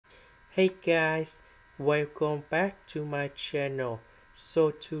Hey guys, welcome back to my channel.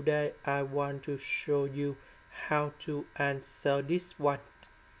 So today I want to show you how to answer this one.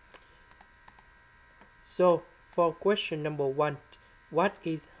 So for question number 1, what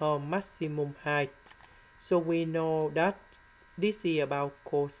is her maximum height? So we know that this is about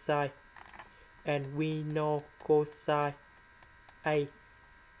cosine, and we know cosine A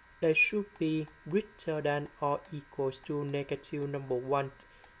that should be greater than or equals to negative number 1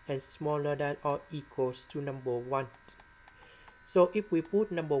 and smaller than or equals to number 1. So if we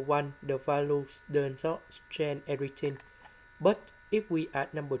put number 1, the values does not change everything. But if we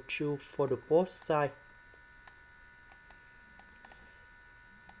add number 2 for the both sides,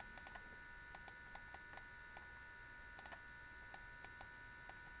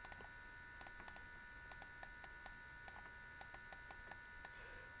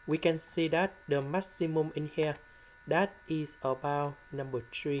 we can see that the maximum in here, that is about number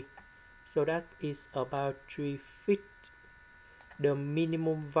 3. So that is about 3 feet. The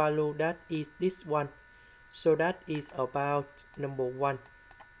minimum value, that is this one. So that is about number 1.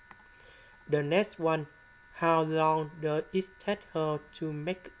 The next one, how long does it take her to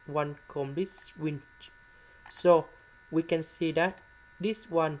make one complete swing? So we can see that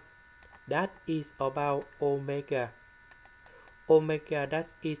this one, that is about omega. Omega,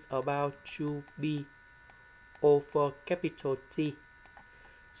 that is about 2b over capital T.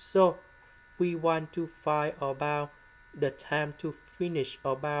 So we want to find about the time to finish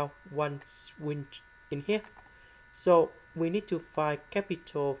about one swing in here. So we need to find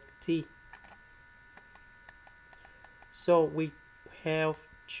capital T. So we have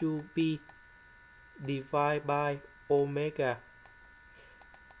 2b divided by omega.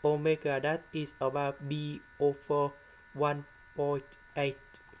 Omega, that is about b over 1.8.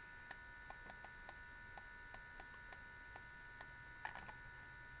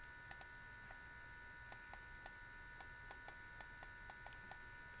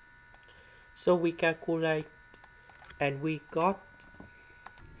 So we calculate and we got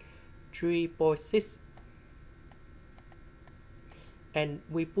 3.6, and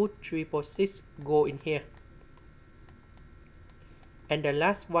we put 3.6 go in here. And the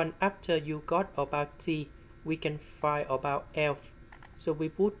last one, after you got about T, we can find about F. So we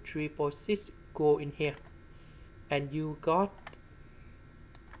put 3.6 go in here, and you got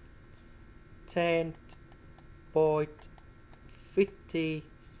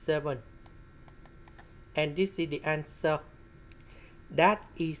 10.57. And this is the answer. That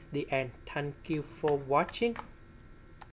is the end. Thank you for watching.